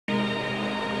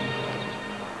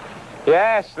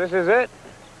Yes, this is it.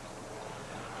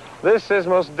 This is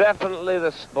most definitely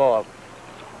the spot.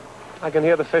 I can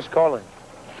hear the fish calling.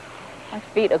 My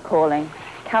feet are calling.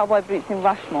 Cowboy boots in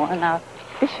Rushmore and now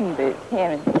fishing boots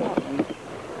here in Scotland.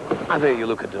 I think you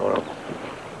look adorable.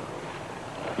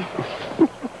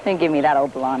 Don't give me that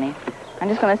old blarney. I'm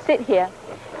just going to sit here,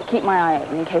 keep my eye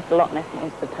open in case the Loch Ness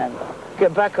monster turns up.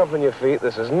 Get back up on your feet.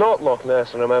 This is not Loch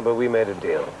Ness, and remember, we made a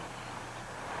deal.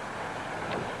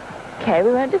 Okay,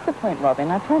 we won't disappoint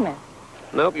Robin, I promise.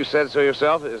 Nope, you said so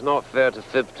yourself. It is not fair to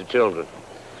fib to children.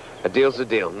 A deal's a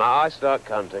deal. Now I start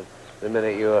counting the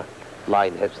minute your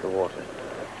line hits the water.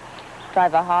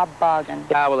 Drive a hard bargain.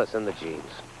 Yeah, well, it's in the genes.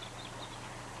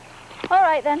 All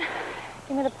right, then.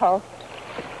 Give me the pole.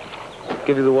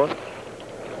 Give you the what?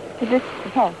 Is this the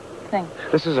pole thing?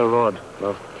 This is a rod,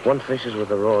 love. One fishes with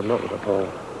a rod, not with a pole.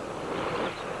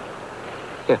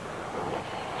 Here.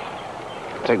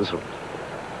 Take this one.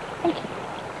 Thank you.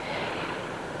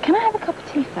 Can I have a cup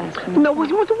of tea first? No, we'll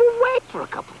wait for a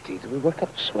cup of tea till we work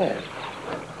up a sweat.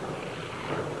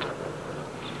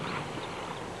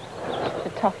 Such a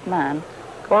tough man.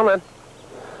 Come on, then.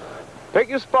 Pick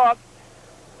your spot.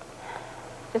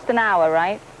 Just an hour,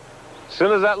 right? As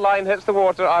soon as that line hits the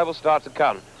water, I will start to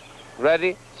count.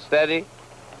 Ready, steady,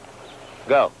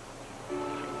 go.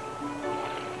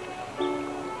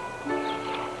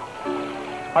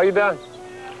 How you doing?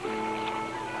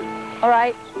 All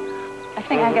right. I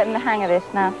think I'm getting the hang of this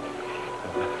now.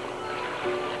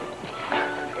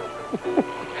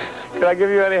 Can I give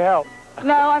you any help?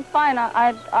 No, I'm fine.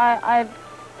 I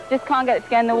just can't get it to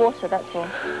get in the water, that's all.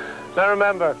 Now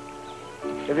remember,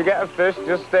 if you get a fish,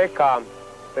 just stay calm.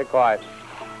 Stay quiet.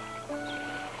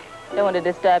 Don't want to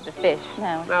disturb the fish,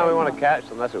 no. No, we want to catch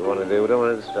them. That's what we want to do. We don't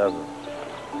want to disturb them.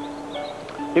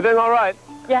 You doing all right?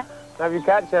 Yeah. Now, if you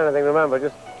catch anything, remember,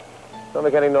 just don't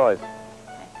make any noise.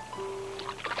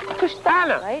 Push that,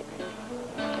 Anna! right?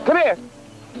 Come here.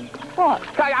 What?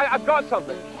 I've got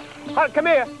something. Come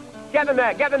here. Get in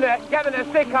there. Get in there. Get in there.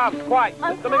 Stay calm. Quiet.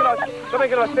 Don't make a noise. Don't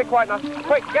make a noise. Stay quiet now.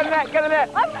 Quick. Get in there. Get in there.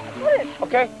 I've got it.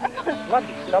 Okay?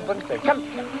 Bloody stubborn thing. Come.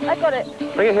 I got it.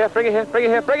 Bring it here. Bring it here. Bring it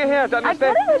here. Bring it here. Don't I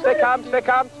got it. Stay calm. Stay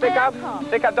calm. Stay I am calm. calm.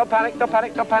 Stay calm. Don't panic. Don't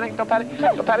panic. Don't panic. Don't panic.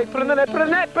 Don't panic. Put it in the net. Put it in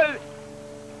the net. Put it.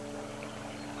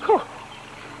 Whew.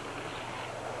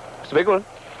 It's a big one.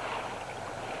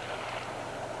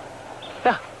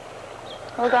 Yeah.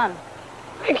 Well done.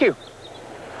 Thank you.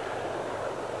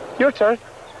 Your turn.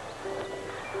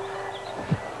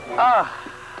 Ah.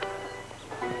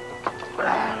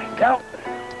 There we go.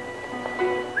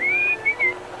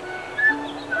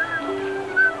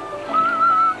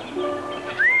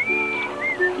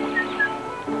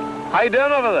 How you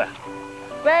doing over there?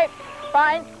 Great.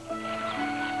 Fine.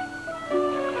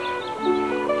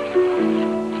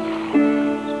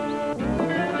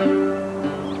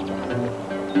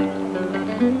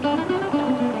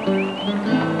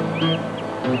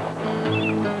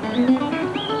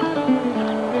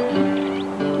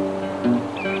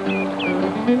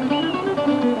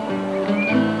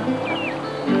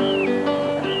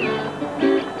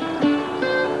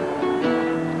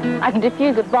 I can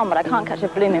defuse a bomb, but I can't catch a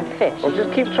blooming fish. Well,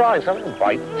 just keep trying. Something will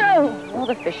bite. No! You're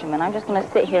the fisherman. I'm just going to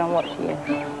sit here and watch you.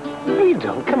 No, you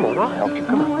don't. Come on, I'll help you.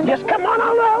 Come on. Yes, come on,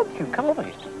 I'll help you. Come over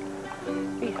here.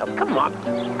 Be help. Come on.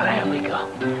 There we go.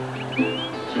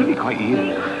 It's really quite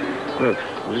easy. Look,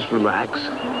 just relax.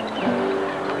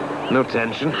 No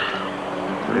tension. Look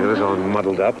at this all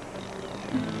muddled up.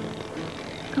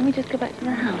 Can we just go back to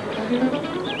the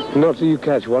house? Not till you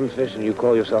catch one fish and you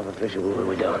call yourself a fisherwoman,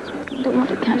 we don't. I don't want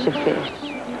to catch a fish.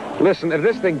 Listen, if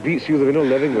this thing beats you, there'll be no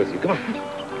living with you. Come on.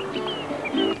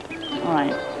 All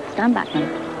right. Stand back then.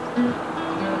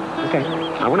 Okay.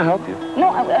 I want to help you.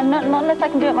 No, not unless I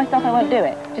can do it myself, I won't do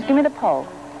it. Just give me the pole.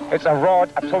 It's a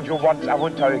rod. I've told you once. I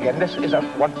won't tell you again. This is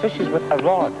one fishes with a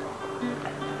rod.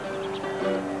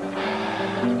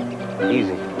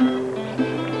 Easy.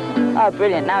 Oh,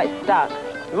 brilliant. Now it's stuck.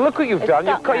 Look what you've done.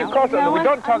 You've caught it. No, we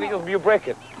don't tug it, you break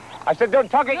it. I said don't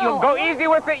tug it. No, you go easy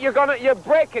with it. You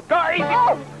break it. Go easy.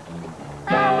 Oh.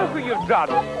 Oh, look what you've done.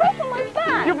 I've broken my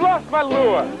back. You've lost my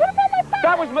lure. What about my back?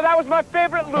 That was my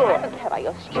favorite lure. I don't care about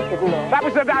your stupid lure. That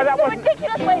was It's a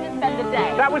ridiculous way to spend the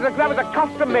day. That was a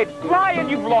custom-made fly, and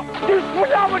you've lost.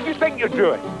 Now what do you think you're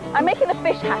doing? I'm making the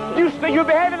fish happy. You're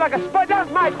behaving like a spoiled. That's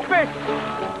my fish.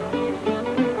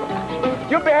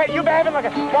 You're behaving like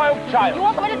a spoiled child. You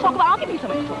want something to talk about? I'll give you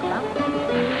something to talk about.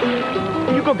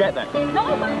 You go get that. No,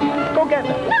 I won't. Go get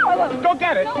that. No, I won't. Go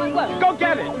get it. No, I won't. Go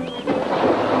get it.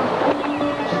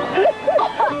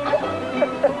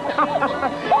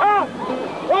 Ah!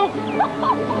 Oh!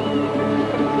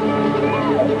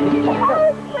 Oh,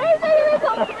 it's crazy. It's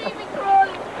all crazy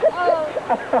crawling. Oh.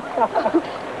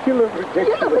 look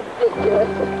ridiculous. You look ridiculous.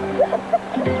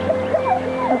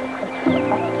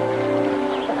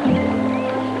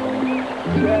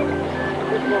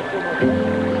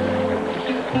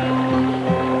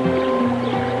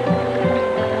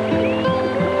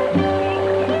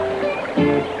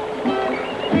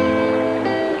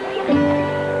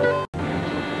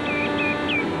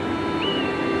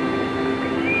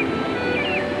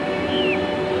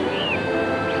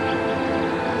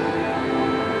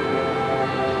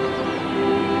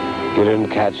 You didn't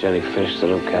catch any fish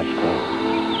that'll catch cold.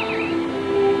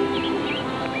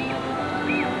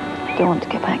 I don't want to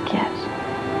get back yet.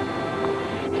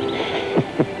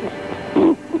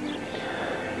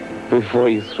 Before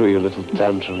you threw your little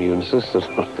tantrum, you insisted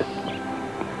on it.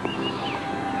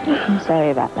 I'm sorry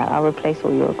about that. I'll replace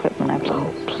all your equipment, I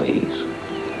promise. Oh, please.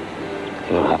 You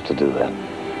don't have to do that.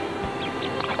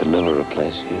 I could never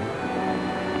replace you.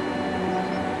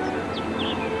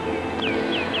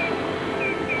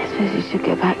 I suppose you should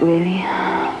go back, really.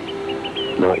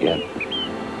 Not yet.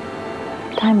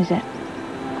 What time is it?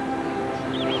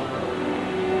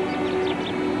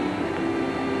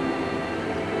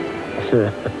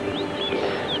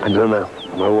 I don't know.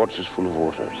 My watch is full of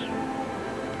water.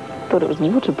 Thought it was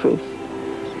waterproof.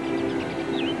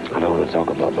 I don't want to talk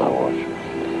about my watch.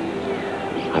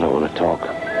 I don't want to talk.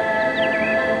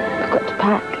 I've got to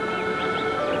pack.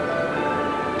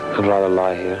 I'd rather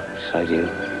lie here beside you.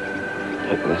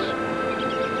 Like this.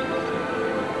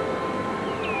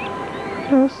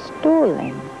 You're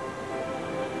stalling.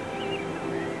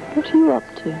 What are you up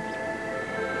to?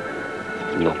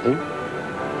 Nothing.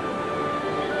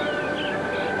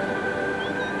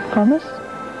 Promise?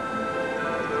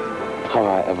 Have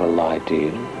I ever lied to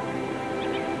you?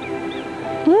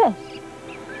 Yes.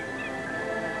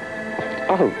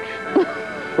 Ouch.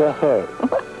 That hurt.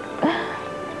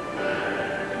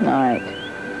 All right.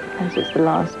 As it's the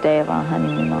last day of our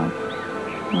honeymoon,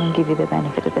 I'll give you the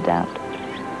benefit of the doubt.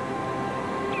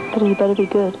 But it better be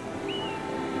good.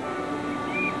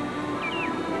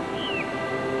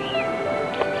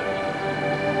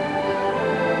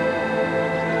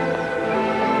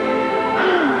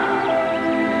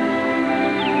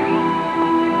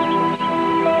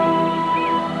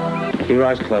 Your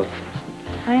eyes closed.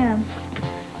 I am.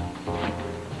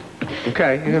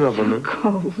 Okay, you can open them.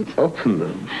 Cold. Open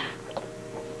them.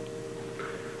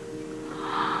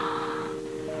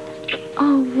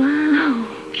 Oh, wow.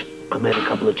 I made a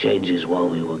couple of changes while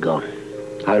we were gone.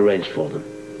 I arranged for them.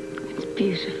 It's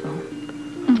beautiful.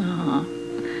 Aww.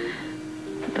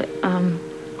 But,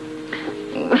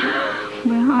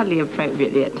 we're hardly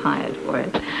appropriately attired for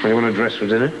it. You want to dress for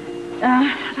dinner?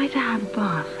 I'd like to have a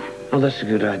bath. Oh, that's a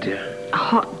good idea. A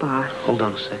hot bath. Hold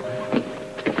on a second.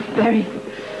 Very.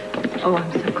 Oh, I'm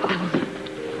so cold.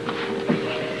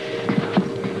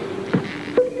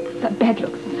 That bed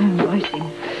looks so inviting.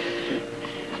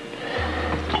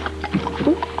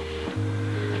 Ooh.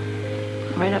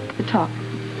 Right up to the top.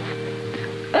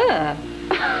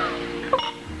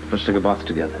 Let's take a bath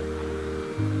together.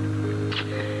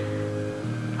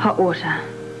 Hot water.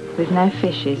 With no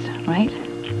fishes, right?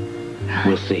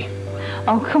 We'll see.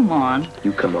 Oh, come on.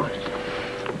 You come on.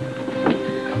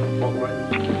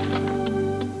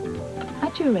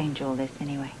 How'd you arrange all this,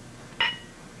 anyway?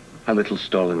 A little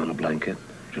stalling on a blanket.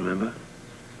 Do you remember?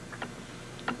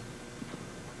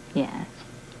 Yes.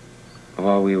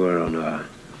 While we were on our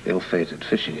ill-fated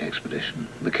fishing expedition,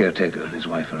 the caretaker and his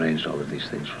wife arranged all of these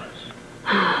things for us.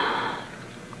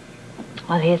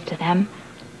 Well, here's to them.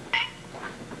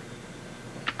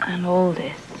 And all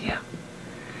this. Yeah.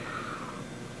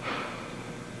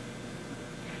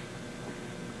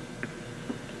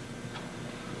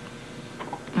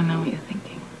 I know what you're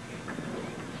thinking.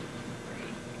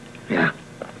 Yeah.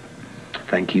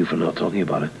 Thank you for not talking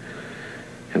about it.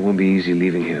 It won't be easy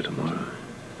leaving here tomorrow.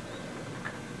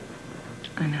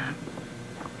 I know.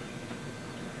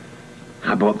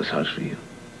 I bought this house for you.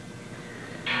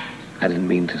 I didn't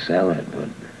mean to sell it, but...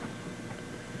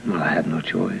 well, I had no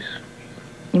choice.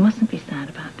 You mustn't be sad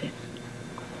about this.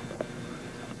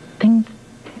 Things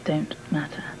don't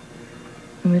matter.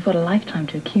 And we've got a lifetime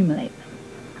to accumulate them.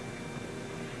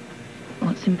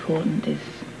 What's important is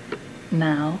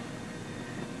now,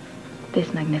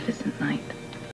 this magnificent night.